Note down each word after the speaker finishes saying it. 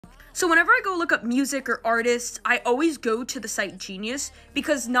So whenever I go look up music or artists, I always go to the site Genius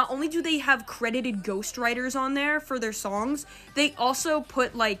because not only do they have credited ghostwriters on there for their songs, they also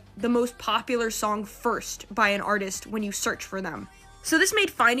put like the most popular song first by an artist when you search for them. So this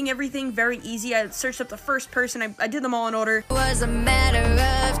made finding everything very easy. I searched up the first person, I did them all in order. It was a matter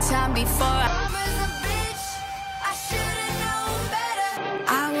of time before I was a bitch. I should've known better.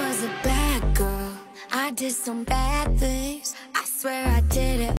 I was a bad girl. I did some bad things. I swear I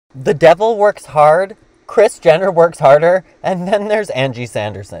did it. The devil works hard, Kris Jenner works harder, and then there's Angie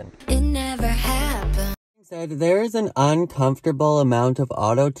Sanderson. It never happened. Said there is an uncomfortable amount of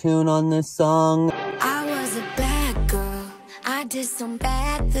auto-tune on this song. I was a bad girl. I did some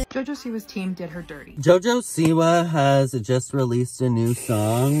bad things. JoJo Siwa's team did her dirty. JoJo Siwa has just released a new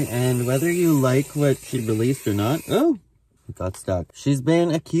song, and whether you like what she released or not, it got stuck. She's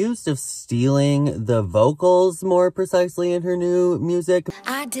been accused of stealing the vocals, more precisely, in her new music.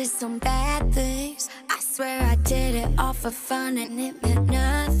 I did some bad things. I swear I did it all for fun and it meant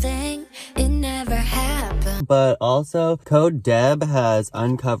nothing. It never happened. But also, Code Deb has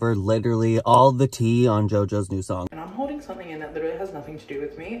uncovered literally all the tea on JoJo's new song. And I'm holding something in that literally has nothing to do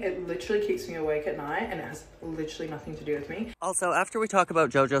with me. It literally keeps me awake at night and it has literally nothing to do with me. Also, after we talk about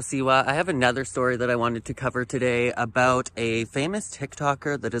JoJo Siwa, I have another story that I wanted to cover today about a famous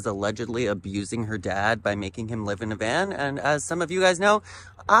TikToker that is allegedly abusing her dad by making him live in a van. And as some of you guys know,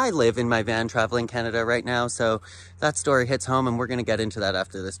 I live in my van traveling Canada right now, so that story hits home, and we're going to get into that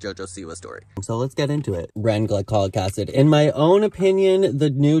after this JoJo Siwa story. So let's get into it. Ren glycolic acid. In my own opinion,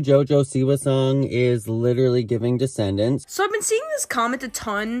 the new JoJo Siwa song is literally giving Descendants. So I've been seeing this comment a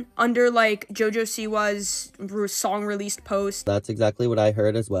ton under like JoJo Siwa's song released post. That's exactly what I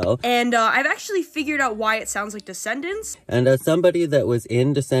heard as well. And I've actually figured out why it sounds like Descendants. And as somebody that was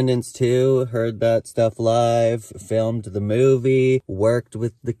in Descendants 2, heard that stuff live, filmed the movie, worked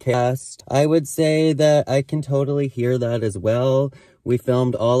with the cast, I would say that I can totally hear that as well. We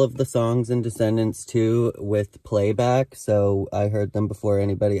filmed all of the songs in Descendants 2 with playback, so I heard them before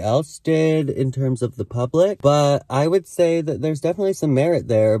anybody else did in terms of the public. But I would say that there's definitely some merit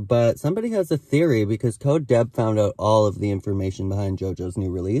there, but somebody has a theory because Code Deb found out all of the information behind JoJo's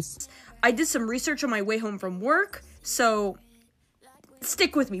new release. I did some research on my way home from work, so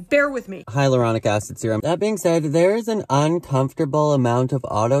stick with me, bear with me. Hyaluronic acid serum. That being said, there is an uncomfortable amount of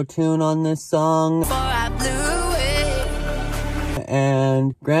auto-tune on this song. Before I blew it.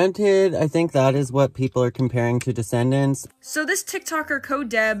 And granted, I think that is what people are comparing to Descendants. So this TikToker Code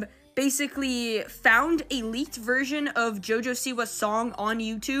Deb basically found a leaked version of JoJo Siwa's song on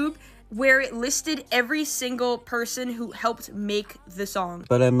YouTube where it listed every single person who helped make the song.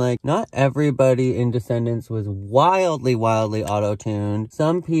 But I'm like, not everybody in Descendants was wildly auto-tuned.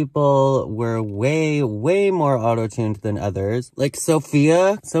 Some people were way more auto-tuned than others. Like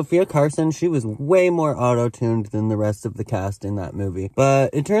Sophia Carson, she was way more auto-tuned than the rest of the cast in that movie. But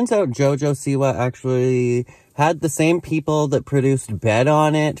it turns out JoJo Siwa actually had the same people that produced Bet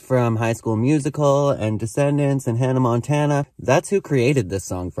on It from High School Musical and Descendants and Hannah Montana. That's who created this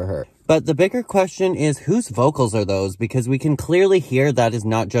song for her. But the bigger question is, whose vocals are those? Because we can clearly hear that is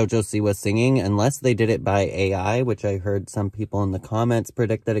not JoJo Siwa singing, unless they did it by AI, which I heard some people in the comments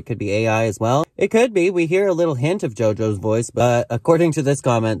predict that it could be AI as well. It could be. We hear a little hint of JoJo's voice, but according to this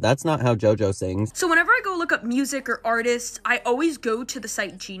comment, that's not how JoJo sings. So whenever I go look up music or artists, I always go to the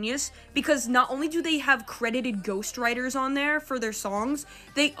site Genius because not only do they have credited ghostwriters on there for their songs,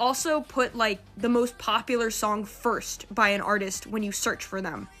 they also put like the most popular song first by an artist when you search for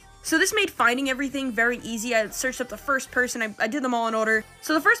them. So this made finding everything very easy. I searched up the first person, I did them all in order.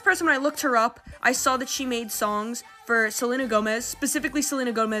 So the first person, when I looked her up, I saw that she made songs for Selena Gomez, specifically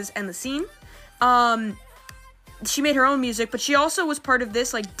Selena Gomez and The Scene. She made her own music, but she also was part of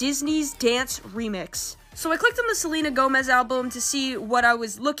this like Disney's Dance remix. So I clicked on the Selena Gomez album to see what I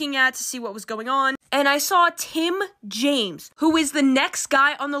was looking at, to see what was going on. And I saw Tim James, who is the next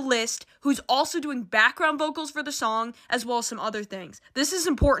guy on the list, who's also doing background vocals for the song, as well as some other things. This is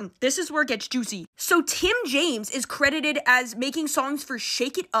important. This is where it gets juicy. So Tim James is credited as making songs for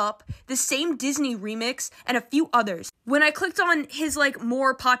Shake It Up, the same Disney remix, and a few others. When I clicked on his like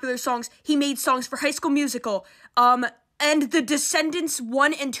more popular songs, he made songs for High School Musical, and the Descendants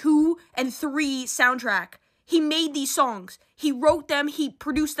 1 and 2 and 3 soundtrack. He made these songs. He wrote them, he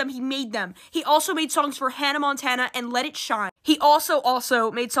produced them, he made them. He also made songs for Hannah Montana and Let It Shine. He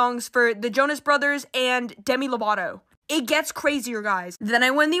also made songs for the Jonas Brothers and Demi Lovato. It gets crazier, guys. Then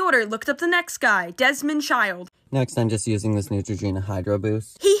I went in the order, looked up the next guy, Desmond Child. Next, I'm just using this Neutrogena Hydro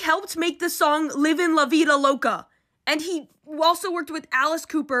Boost. He helped make the song Livin' La Vida Loca. And he also worked with Alice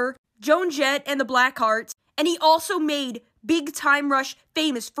Cooper, Joan Jett, and the Blackhearts. And he also made Big Time Rush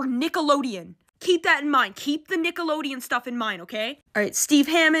famous for Nickelodeon. Keep that in mind. Keep the Nickelodeon stuff in mind, okay? All right, Steve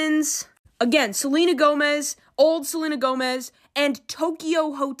Hammonds. Again, Selena Gomez, old Selena Gomez, and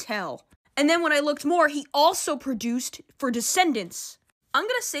Tokyo Hotel. And then when I looked more, he also produced for Descendants. I'm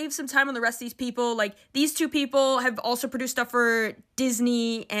gonna save some time on the rest of these people. Like, these two people have also produced stuff for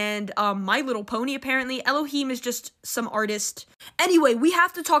Disney and My Little Pony, apparently. Elohim is just some artist. Anyway, we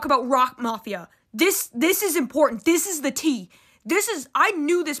have to talk about Rock Mafia. This is important. This is the tea. I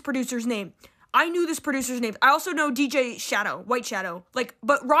knew this producer's name. I also know DJ Shadow, White Shadow.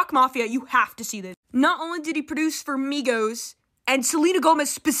 But Rock Mafia, you have to see this. Not only did he produce for Migos and Selena Gomez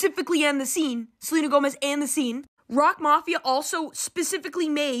specifically and the Scene, Rock Mafia also specifically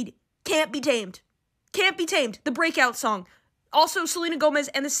made Can't Be Tamed. Can't Be Tamed, the breakout song. Also Selena Gomez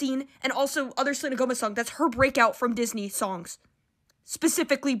and the Scene, and also other Selena Gomez song. That's her breakout from Disney songs.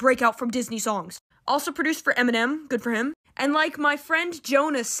 Specifically breakout from Disney songs. Also produced for Eminem, good for him. And like my friend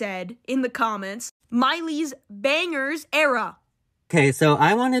Jonah said in the comments, Miley's Bangers era. Okay, so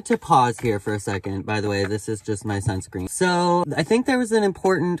I wanted to pause here for a second. By the way, this is just my sunscreen. So I think there was an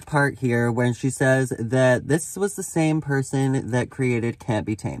important part here when she says that this was the same person that created Can't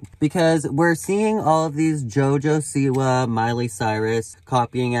Be Tamed. Because we're seeing all of these JoJo Siwa, Miley Cyrus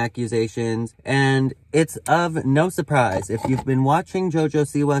copying accusations, and it's of no surprise. If you've been watching JoJo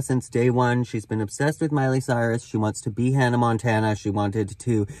Siwa since day one, she's been obsessed with Miley Cyrus. She wants to be Hannah Montana. She wanted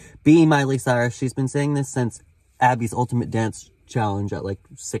to be Miley Cyrus. She's been saying this since Abby's Ultimate Dance Challenge at like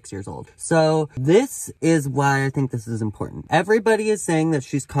 6 years old. So this is why I think this is important. Everybody is saying that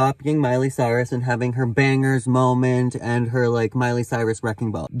she's copying Miley Cyrus and having her bangers moment and her like Miley Cyrus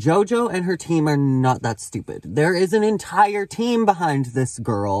wrecking ball. JoJo and her team are not that stupid. There is an entire team behind this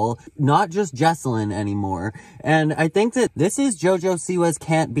girl, not just Jesselyn anymore. And I think that this is JoJo Siwa's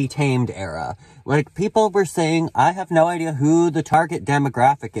Can't Be Tamed era. Like, people were saying, I have no idea who the target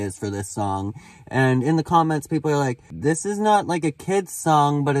demographic is for this song. And in the comments, people are like, this is not like a kid's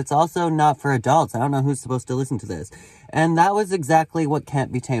song, but it's also not for adults. I don't know who's supposed to listen to this. And that was exactly what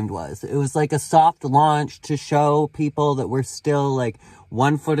Can't Be Tamed was. It was like a soft launch to show people that we're still like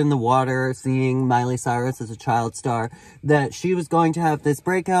 1 foot in the water, seeing Miley Cyrus as a child star, that she was going to have this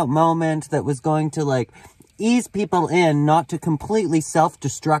breakout moment that was going to like ease people in, not to completely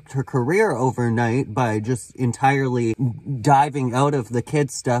self-destruct her career overnight by just entirely diving out of the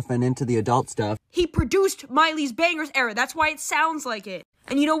kids stuff and into the adult stuff. He produced Miley's Bangers era. That's why it sounds like it.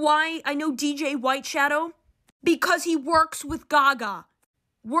 And you know why I know DJ White Shadow? Because he works with Gaga.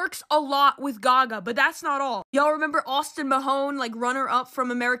 Works a lot with Gaga, but that's not all. Y'all remember Austin Mahone, like runner-up from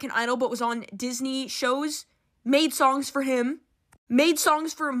American Idol, but was on Disney shows? Made songs for him. Made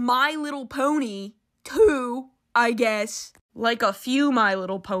songs for My Little Pony. 2, I guess. Like a few My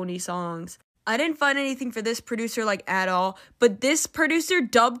Little Pony songs. I didn't find anything for this producer like at all, but this producer,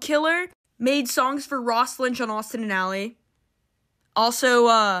 Dub Killer, made songs for Ross Lynch on Austin and Ally.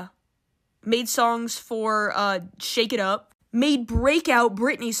 Also, made songs for Shake It Up. Made breakout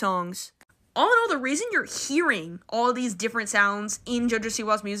Britney songs. All in all, the reason you're hearing all these different sounds in JoJo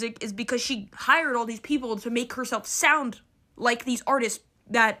Siwa's music is because she hired all these people to make herself sound like these artists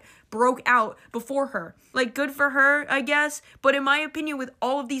that broke out before her. Like, good for her, I guess. But in my opinion, with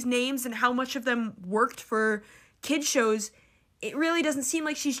all of these names and how much of them worked for kid shows, it really doesn't seem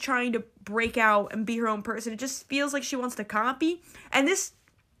like she's trying to break out and be her own person. It just feels like she wants to copy. And this,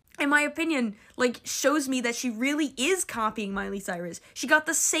 in my opinion, like, shows me that she really is copying Miley Cyrus. She got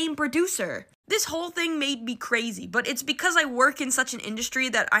the same producer. This whole thing made me crazy, but it's because I work in such an industry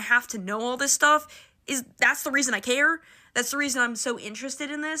that I have to know all this stuff. That's the reason I care. That's the reason I'm so interested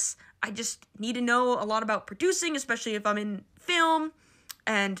in this. I just need to know a lot about producing, especially if I'm in film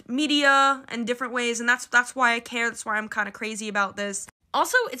and media and different ways, and that's why I care. That's why I'm kind of crazy about this.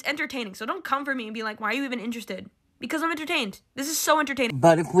 Also, it's entertaining, so don't come for me and be like, why are you even interested? Because I'm entertained. This is so entertaining.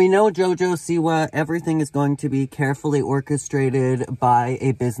 But if we know JoJo Siwa, everything is going to be carefully orchestrated by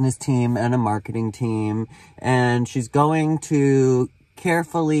a business team and a marketing team, and she's going to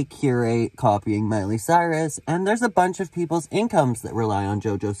carefully curate copying Miley Cyrus, and there's a bunch of people's incomes that rely on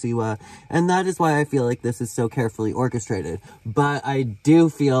JoJo Siwa, and that is why I feel like this is so carefully orchestrated. But I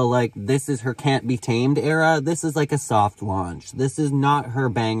do feel like this is her Can't Be Tamed era. This is like a soft launch. This is not her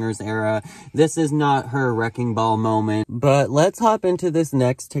bangers era. This is not her wrecking ball moment. But let's hop into this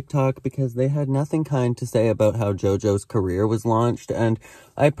next TikTok because they had nothing kind to say about how JoJo's career was launched, and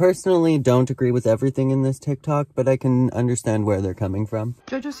I personally don't agree with everything in this TikTok, but I can understand where they're coming from.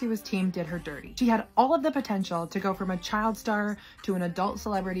 JoJo Siwa's team did her dirty. She had all of the potential to go from a child star to an adult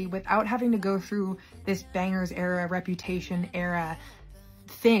celebrity without having to go through this bangers era, reputation era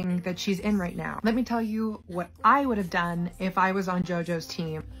thing that she's in right now. Let me tell you what I would have done if I was on JoJo's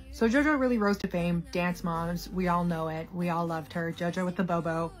team. So JoJo really rose to fame, dance moms, we all know it, we all loved her. JoJo with the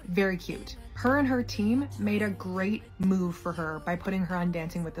bobo, very cute. Her and her team made a great move for her by putting her on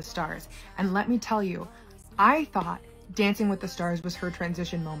Dancing with the Stars. And let me tell you, I thought Dancing with the Stars was her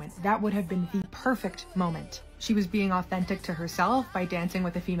transition moment. That would have been the perfect moment. She was being authentic to herself by dancing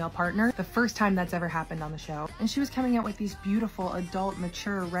with a female partner, the first time that's ever happened on the show. And she was coming out with these beautiful, adult,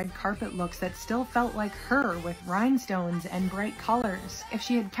 mature red carpet looks that still felt like her, with rhinestones and bright colors. If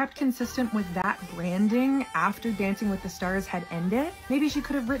she had kept consistent with that branding after Dancing with the Stars had ended, maybe she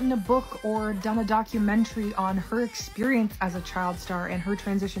could have written a book or done a documentary on her experience as a child star and her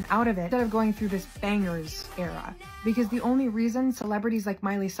transition out of it, instead of going through this bangers era. Because the only reason celebrities like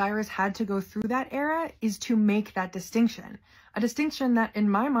Miley Cyrus had to go through that era is to make that distinction. A distinction that, in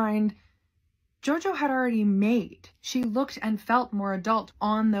my mind, JoJo had already made. She looked and felt more adult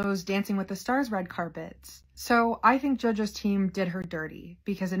on those Dancing with the Stars red carpets. So I think JoJo's team did her dirty,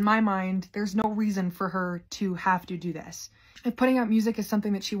 because in my mind, there's no reason for her to have to do this. If putting out music is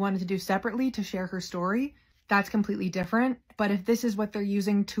something that she wanted to do separately to share her story, that's completely different. But if this is what they're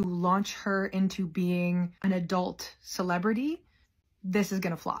using to launch her into being an adult celebrity, this is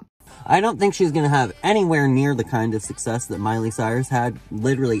gonna flop. I don't think she's gonna have anywhere near the kind of success that Miley Cyrus had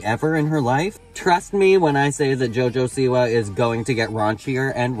literally ever in her life. Trust me when I say that JoJo Siwa is going to get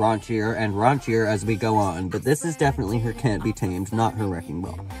raunchier and raunchier and raunchier as we go on, but this is definitely her Can't Be Tamed, not her Wrecking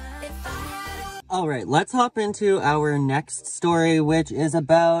Ball. Alright, let's hop into our next story, which is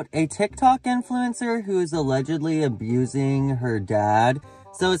about a TikTok influencer who is allegedly abusing her dad.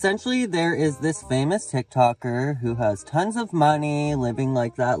 So essentially, there is this famous TikToker who has tons of money, living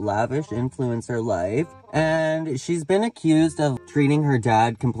like that lavish influencer life, and she's been accused of treating her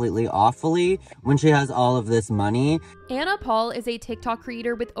dad completely awfully when she has all of this money. Anna Paul is a TikTok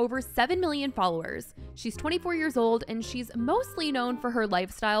creator with over 7 million followers. She's 24 years old and she's mostly known for her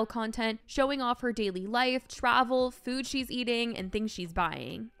lifestyle content, showing off her daily life, travel, food she's eating, and things she's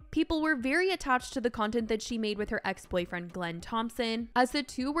buying. People were very attached to the content that she made with her ex-boyfriend Glenn Thompson, as the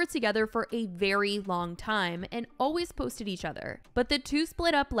two were together for a very long time and always posted each other. But the two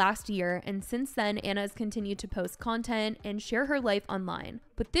split up last year, and since then Anna has continued to post content and share her life online.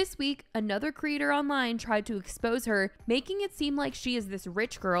 But this week, another creator online tried to expose her, making it seem like she is this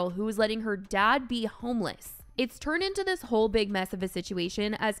rich girl who is letting her dad be homeless. It's turned into this whole big mess of a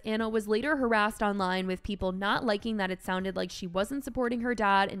situation, as Anna was later harassed online with people not liking that it sounded like she wasn't supporting her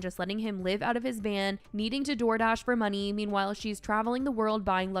dad and just letting him live out of his van, needing to DoorDash for money, meanwhile she's traveling the world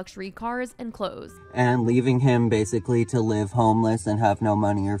buying luxury cars and clothes. And leaving him basically to live homeless and have no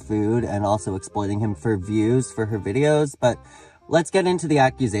money or food, and also exploiting him for views for her videos. But let's get into the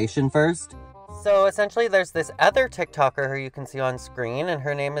accusation first. So essentially there's this other TikToker who you can see on screen, and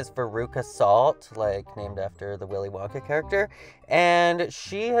her name is Veruca Salt, like named after the Willy Wonka character. And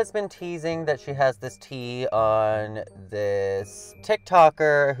she has been teasing that she has this tea on this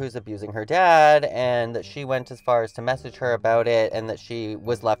TikToker who's abusing her dad, and that she went as far as to message her about it, and that she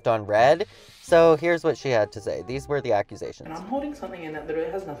was left on red. So here's what she had to say. These were the accusations. And I'm holding something in it that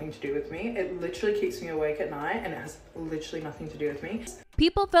really has nothing to do with me. It literally keeps me awake at night, and it has literally nothing to do with me.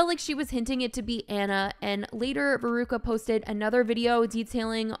 People felt like she was hinting it to be Anna, and later Veruca posted another video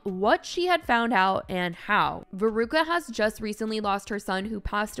detailing what she had found out and how. Veruca has just recently lost her son, who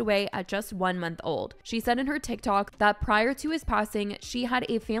passed away at just 1 month old. She said in her TikTok that prior to his passing, she had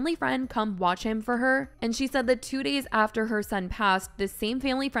a family friend come watch him for her, and she said that 2 days after her son passed, this same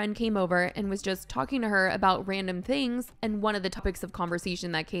family friend came over and was just talking to her about random things, and one of the topics of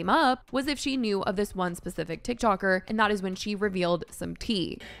conversation that came up was if she knew of this one specific TikToker, and that is when she revealed some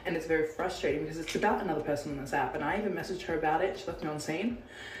tea. And it's very frustrating because it's about another person on this app, and I even messaged her about it. She left me on scene.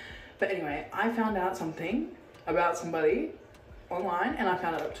 But anyway, I found out something about somebody online, and I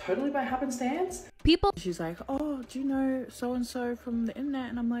found it out totally by happenstance. She's like, oh, do you know so-and-so from the internet?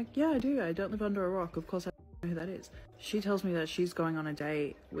 And I'm like, yeah, I do. I don't live under a rock. Of course I know who that is. She tells me that she's going on a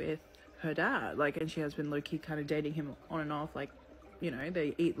date with her dad, like, and she has been low-key kind of dating him on and off, like, you know,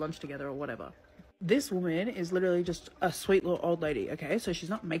 they eat lunch together or whatever. This woman is literally just a sweet little old lady, okay? So she's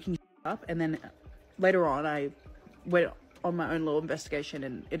not making up. And then later on, I went on my own little investigation,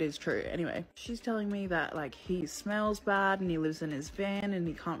 and it is true. Anyway, she's telling me that, like, he smells bad and he lives in his van and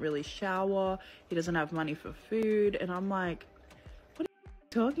he can't really shower. He doesn't have money for food. And I'm like, what are you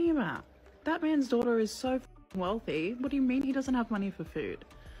talking about? That man's daughter is so wealthy. What do you mean he doesn't have money for food?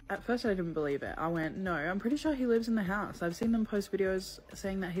 At first I didn't believe it. I went, no, I'm pretty sure he lives in the house. I've seen them post videos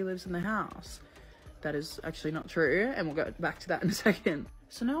saying that he lives in the house. That is actually not true, and we'll go back to that in a second.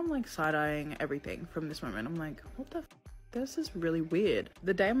 So now I'm like side-eyeing everything from this moment. I'm like, what the f this is really weird.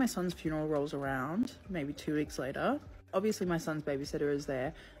 The day my son's funeral rolls around, maybe 2 weeks later, obviously my son's babysitter is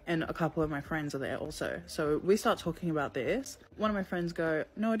there and a couple of my friends are there also. So we start talking about this. One of my friends go,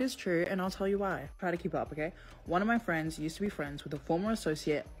 no, it is true, and I'll tell you why. Try to keep up, okay? One of my friends used to be friends with a former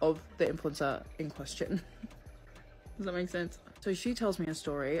associate of the influencer in question. Does that make sense? So she tells me a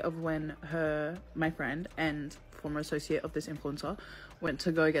story of when my friend and former associate of this influencer went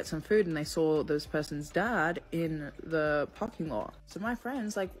to go get some food and they saw this person's dad in the parking lot. So my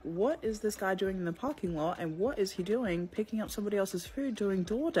friend's like, what is this guy doing in the parking lot and what is he doing picking up somebody else's food doing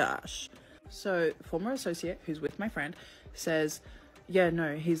DoorDash? So former associate who's with my friend says, yeah,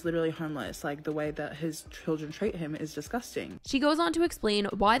 no, he's literally homeless. Like, the way that his children treat him is disgusting. She goes on to explain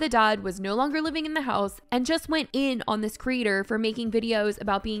why the dad was no longer living in the house and just went in on this creator for making videos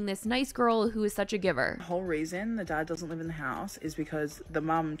about being this nice girl who is such a giver. The whole reason the dad doesn't live in the house is because the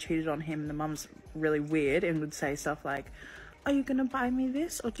mum cheated on him. The mum's really weird and would say stuff like, are you gonna buy me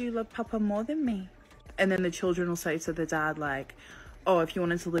this or do you love Papa more than me? And then the children will say to the dad like, oh, if you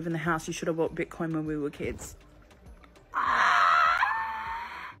wanted to live in the house, you should have bought Bitcoin when we were kids.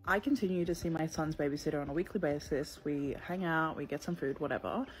 I continue to see my son's babysitter on a weekly basis. We hang out, we get some food,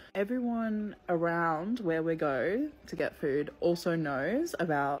 whatever. Everyone around where we go to get food also knows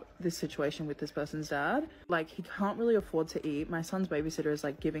about this situation with this person's dad. Like, he can't really afford to eat. My son's babysitter is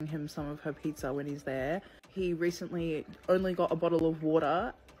like giving him some of her pizza when he's there. He recently only got a bottle of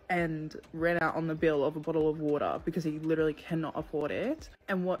water and ran out on the bill of a bottle of water because he literally cannot afford it.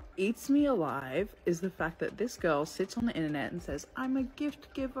 And what eats me alive is the fact that this girl sits on the internet and says, I'm a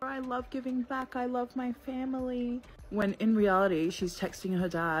gift giver, I love giving back, I love my family. When in reality, she's texting her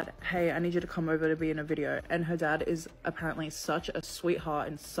dad, hey, I need you to come over to be in a video. And her dad is apparently such a sweetheart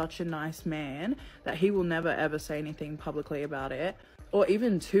and such a nice man that he will never ever say anything publicly about it, or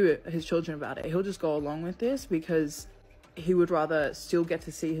even to his children about it. He'll just go along with this because he would rather still get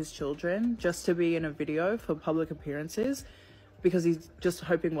to see his children just to be in a video for public appearances, because he's just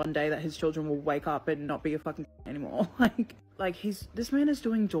hoping one day that his children will wake up and not be a fucking anymore. This man is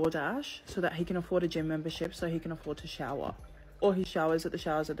doing DoorDash so that he can afford a gym membership so he can afford to shower, or he showers at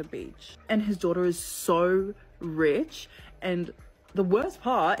the beach. And his daughter is so rich, and the worst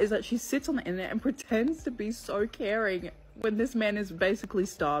part is that she sits on the internet and pretends to be so caring when this man is basically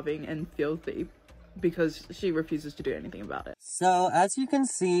starving and filthy, because she refuses to do anything about it. So, as you can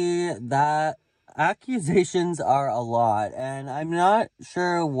see, that accusations are a lot, and I'm not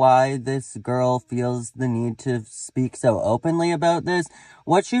sure why this girl feels the need to speak so openly about this.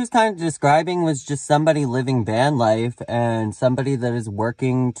 What she was kind of describing was just somebody living van life and somebody that is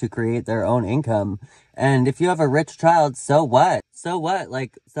working to create their own income. And if you have a rich child, so what? So what?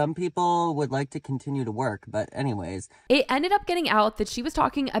 Like, some people would like to continue to work, but anyways. It ended up getting out that she was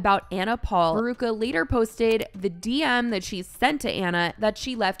talking about Anna Paul. Veruca later posted the DM that she sent to Anna that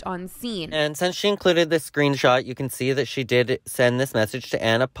she left unseen. And since she included this screenshot, you can see that she did send this message to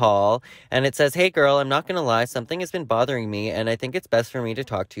Anna Paul. And it says, hey girl, I'm not gonna lie, something has been bothering me, and I think it's best for me to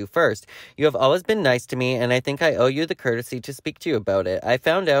talk to you first. You have always been nice to me, and I think I owe you the courtesy to speak to you about it. I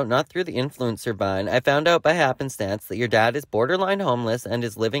found out, not through the influencer vine, I found out by happenstance that your dad is borderline homeless and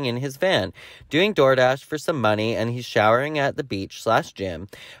is living in his van, doing DoorDash for some money, and he's showering at the beach/gym.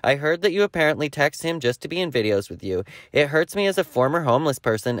 I heard that you apparently text him just to be in videos with you. It hurts me as a former homeless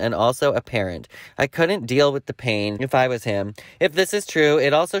person and also a parent. I couldn't deal with the pain if I was him. If this is true,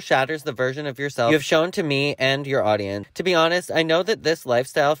 it also shatters the version of yourself you have shown to me and your audience. To be honest, I know that this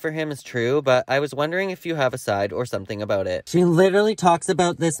lifestyle for him is true, but I was wondering if you have a side or something about it. She literally talks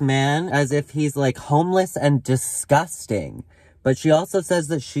about this man as if he's like homeless and disgusting. But she also says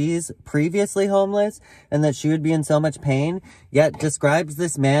that she's previously homeless and that she would be in so much pain, yet describes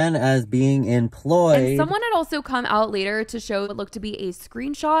this man as being employed. And someone had also come out later to show what looked to be a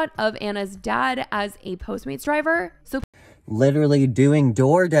screenshot of Anna's dad as a Postmates driver. So literally doing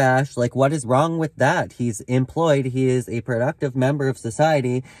DoorDash. Like, what is wrong with that? He's employed. He is a productive member of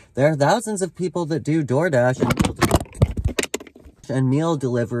society. There are thousands of people that do DoorDash and meal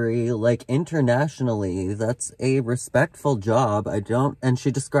delivery, like, internationally. That's a respectful job. And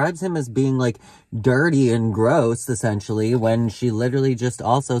she describes him as being like dirty and gross, essentially, when she literally just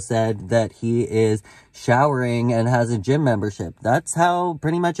also said that he is showering and has a gym membership. That's how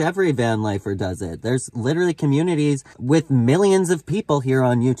pretty much every van lifer does it. There's literally communities with millions of people here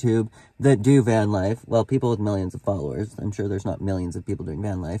on YouTube that do van life. Well, people with millions of followers. I'm sure there's not millions of people doing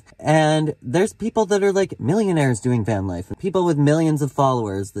van life. And there's people that are like millionaires doing van life. People with millions of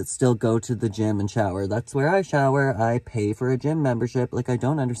followers that still go to the gym and shower. That's where I shower. I pay for a gym membership. Like, I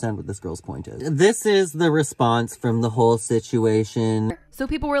don't understand what this girl's point is. This is the response from the whole situation. So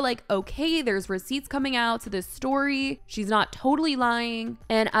people were like, okay, there's receipts coming out to this story. She's not totally lying.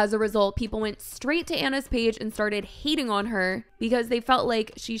 And as a result, people went straight to Anna's page and started hating on her because they felt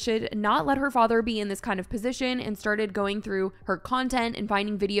like she should not let her father be in this kind of position, and started going through her content and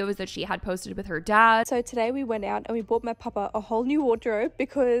finding videos that she had posted with her dad. So today we went out and we bought my papa a whole new wardrobe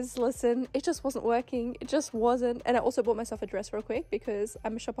because, listen, it just wasn't working. It just wasn't. And I also bought myself a dress real quick because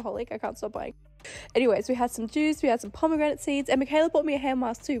I'm a shopaholic. I can't stop buying. Anyways, we had some juice, we had some pomegranate seeds, and Michaela bought me a hair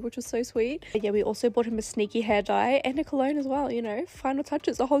mask too, which was so sweet. But yeah, we also bought him a sneaky hair dye and a cologne as well, you know, final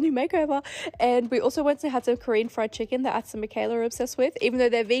touches, a whole new makeover. And we also went to have some Korean fried chicken that Atis and Michaela are obsessed with, even though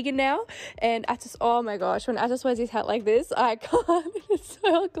they're vegan now. And Atis, oh my gosh, when Atis wears his hat like this, I can't. It's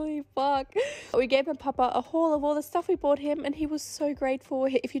so ugly, fuck. We gave my papa a haul of all the stuff we bought him, and he was so grateful.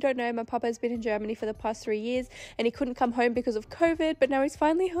 If you don't know, my papa has been in Germany for the past 3 years, and he couldn't come home because of COVID, but now he's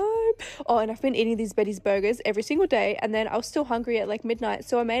finally home. Oh, and I've been eating these Betty's burgers every single day, and then I was still hungry at like midnight,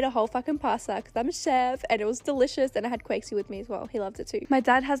 so I made a whole fucking pasta because I'm a chef, and it was delicious. And I had Quakesy with me as well. He loved it too. My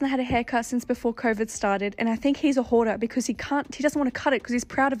dad hasn't had a haircut since before COVID started, and I think he's a hoarder because he doesn't want to cut it because he's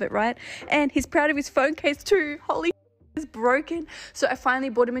proud of it, right? And he's proud of his phone case too. Holy is broken. So I finally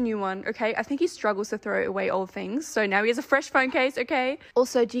bought him a new one. Okay, I think he struggles to throw away old things, so now he has a fresh phone case. Okay,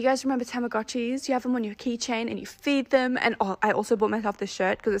 also, do you guys remember Tamagotchis? You have them on your keychain and you feed them. And oh, I also bought myself this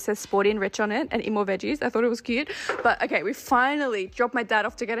shirt because it says sporty and rich on it, and eat more veggies. I thought it was cute. But okay, we finally dropped my dad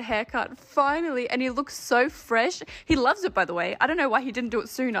off to get a haircut, finally, and he looks so fresh. He loves it, by the way. I don't know why he didn't do it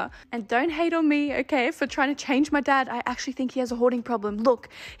sooner. And don't hate on me, okay, for trying to change my dad. I actually think he has a hoarding problem. Look,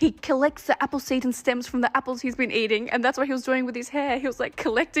 he collects the apple seeds and stems from the apples he's been eating, and that's what he was doing with his hair. He was like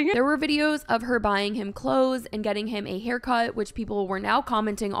collecting it. There were videos of her buying him clothes and getting him a haircut, which people were now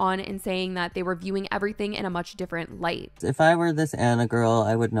commenting on and saying that they were viewing everything in a much different light. If I were this Anna girl,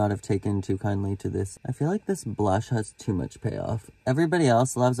 I would not have taken too kindly to this. I feel like this blush has too much payoff. Everybody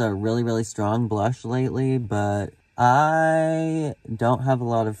else loves a really, really strong blush lately, but I don't have a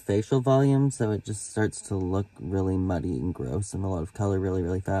lot of facial volume, so it just starts to look really muddy and gross and a lot of color really,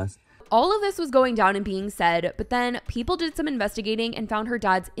 really fast. All of this was going down and being said, but then people did some investigating and found her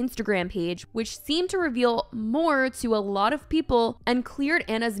dad's Instagram page, which seemed to reveal more to a lot of people and cleared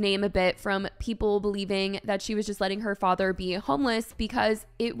Anna's name a bit from people believing that she was just letting her father be homeless, because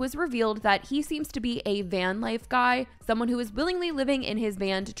it was revealed that he seems to be a van life guy, someone who is willingly living in his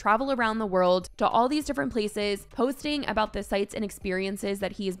van to travel around the world to all these different places, posting about the sights and experiences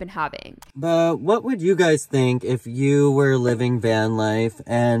that he has been having. But what would you guys think if you were living van life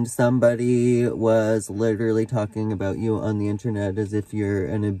and somebody was literally talking about you on the internet as if you're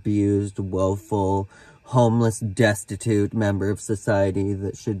an abused, woeful, homeless, destitute member of society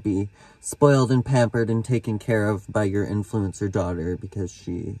that should be spoiled and pampered and taken care of by your influencer daughter because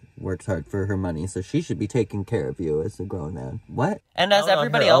she works hard for her money, so she should be taking care of you as a grown man. What? And as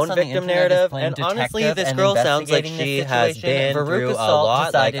everybody else on victim narrative, and honestly, this girl sounds like she has been through a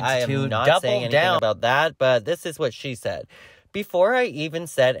lot. Like, I am not saying anything about that, but this is what she said. Before I even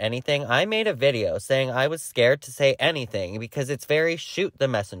said anything, I made a video saying I was scared to say anything because it's very shoot the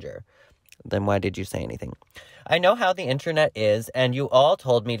messenger. Then why did you say anything? I know how the internet is, and you all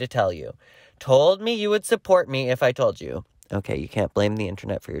told me to tell you. Told me you would support me if I told you. Okay, you can't blame the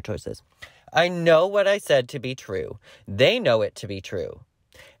internet for your choices. I know what I said to be true. They know it to be true.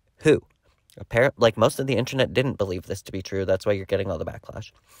 Who? Apparently, like, most of the internet didn't believe this to be true. That's why you're getting all the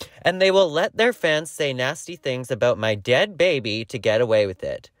backlash. And they will let their fans say nasty things about my dead baby to get away with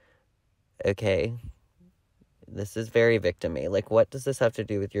it. Okay. This is very victim-y. Like, what does this have to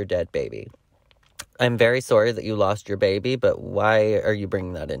do with your dead baby? I'm very sorry that you lost your baby, but why are you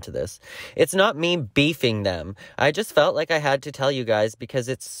bringing that into this? It's not me beefing them. I just felt like I had to tell you guys because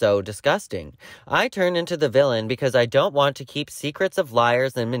it's so disgusting. I turn into the villain because I don't want to keep secrets of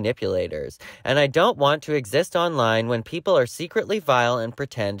liars and manipulators, and I don't want to exist online when people are secretly vile and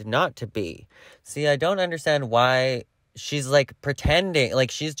pretend not to be. See, I don't understand why she's like pretending,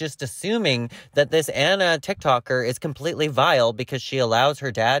 like she's just assuming that this Anna TikToker is completely vile because she allows her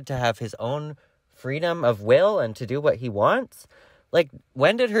dad to have his own freedom of will and to do what he wants. Like,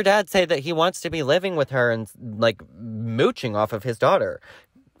 when did her dad say that he wants to be living with her and like mooching off of his daughter?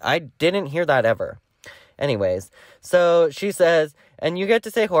 I didn't hear that ever. Anyways, so she says, and you get to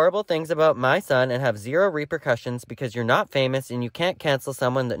say horrible things about my son and have zero repercussions because you're not famous and you can't cancel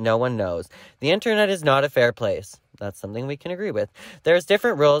someone that no one knows. The internet is not a fair place. That's something we can agree with. There's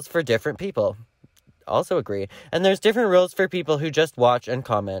different rules for different people. Also agree. And there's different rules for people who just watch and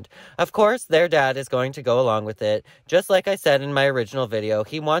comment. Of course, their dad is going to go along with it. Just like I said in my original video,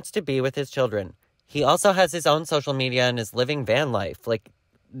 he wants to be with his children. He also has his own social media and is living van life. Like,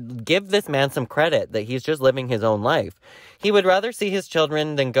 give this man some credit that he's just living his own life. He would rather see his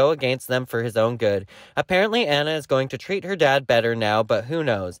children than go against them for his own good. Apparently, Anna is going to treat her dad better now, but who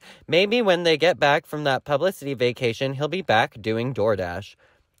knows? Maybe when they get back from that publicity vacation, he'll be back doing DoorDash.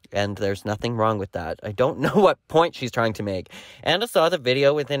 And there's nothing wrong with that. I don't know what point she's trying to make. Anna saw the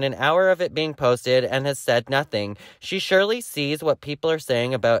video within an hour of it being posted and has said nothing. She surely sees what people are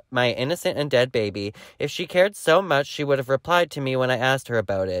saying about my innocent and dead baby. If she cared so much, she would have replied to me when I asked her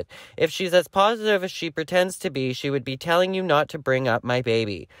about it. If she's as positive as she pretends to be, she would be telling you not to bring up my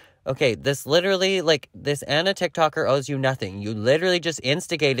baby. Okay, this literally, like, this Anna TikToker owes you nothing. You literally just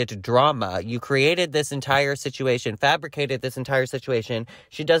instigated drama. You created this entire situation, fabricated this entire situation.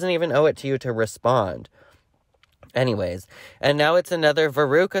 She doesn't even owe it to you to respond. Anyways, and now it's another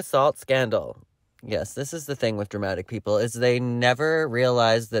Farouk assault scandal. Yes, this is the thing with dramatic people, is they never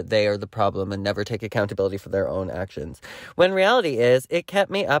realize that they are the problem and never take accountability for their own actions. When reality is, it kept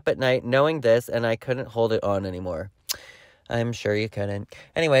me up at night knowing this, and I couldn't hold it on anymore. I'm sure you couldn't.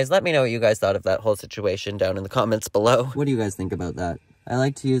 Anyways, let me know what you guys thought of that whole situation down in the comments below. What do you guys think about that? I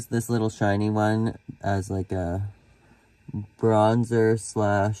like to use this little shiny one as like a bronzer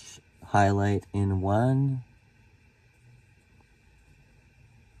slash highlight in one.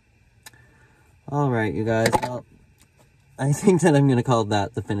 Alright, you guys. Well, I think that I'm going to call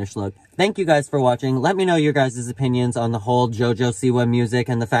that the finished look. Thank you guys for watching. Let me know your guys' opinions on the whole JoJo Siwa music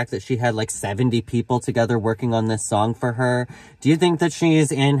and the fact that she had like 70 people together working on this song for her. Do you think that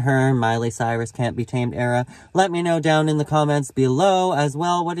she's in her Miley Cyrus Can't Be Tamed era? Let me know down in the comments below as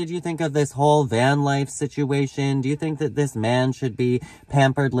well. What did you think of this whole van life situation? Do you think that this man should be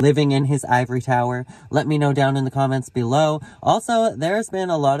pampered living in his ivory tower? Let me know down in the comments below. Also, there's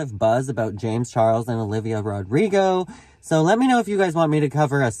been a lot of buzz about James Charles and Olivia Rodrigo. So let me know if you guys want me to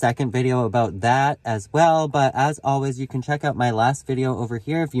cover a second video about that as well. But as always, you can check out my last video over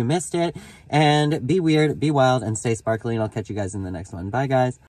here if you missed it. And be weird, be wild, and stay sparkly. And I'll catch you guys in the next one. Bye, guys.